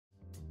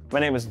My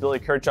name is Billy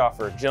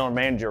Kirchhofer, General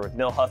Manager with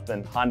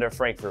Huffman Honda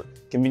Frankfort,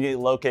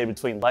 conveniently located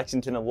between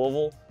Lexington and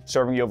Louisville,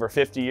 serving you over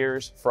 50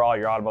 years for all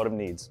your automotive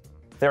needs.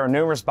 There are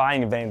numerous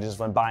buying advantages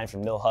when buying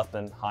from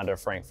Huffman Honda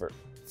Frankfort.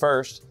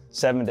 First,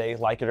 7-day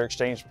like it or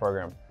exchange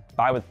program.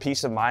 Buy with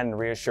peace of mind and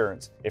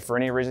reassurance. If for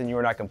any reason you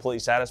are not completely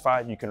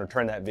satisfied, you can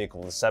return that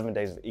vehicle with 7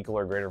 days of equal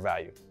or greater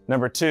value.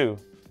 Number two,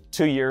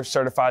 2-year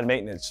certified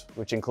maintenance,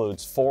 which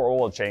includes 4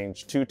 oil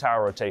change, 2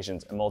 tire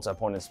rotations, and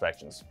multi-point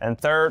inspections.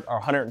 And third,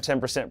 our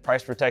 110%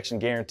 price protection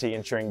guarantee,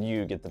 ensuring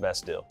you get the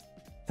best deal.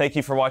 Thank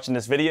you for watching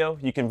this video.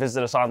 You can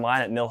visit us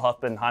online at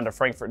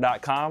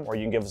nilhuffmanhondafrankfort.com, or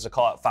you can give us a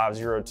call at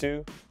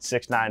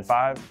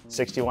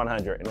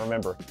 502-695-6100. And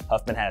remember,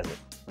 Huffman has it.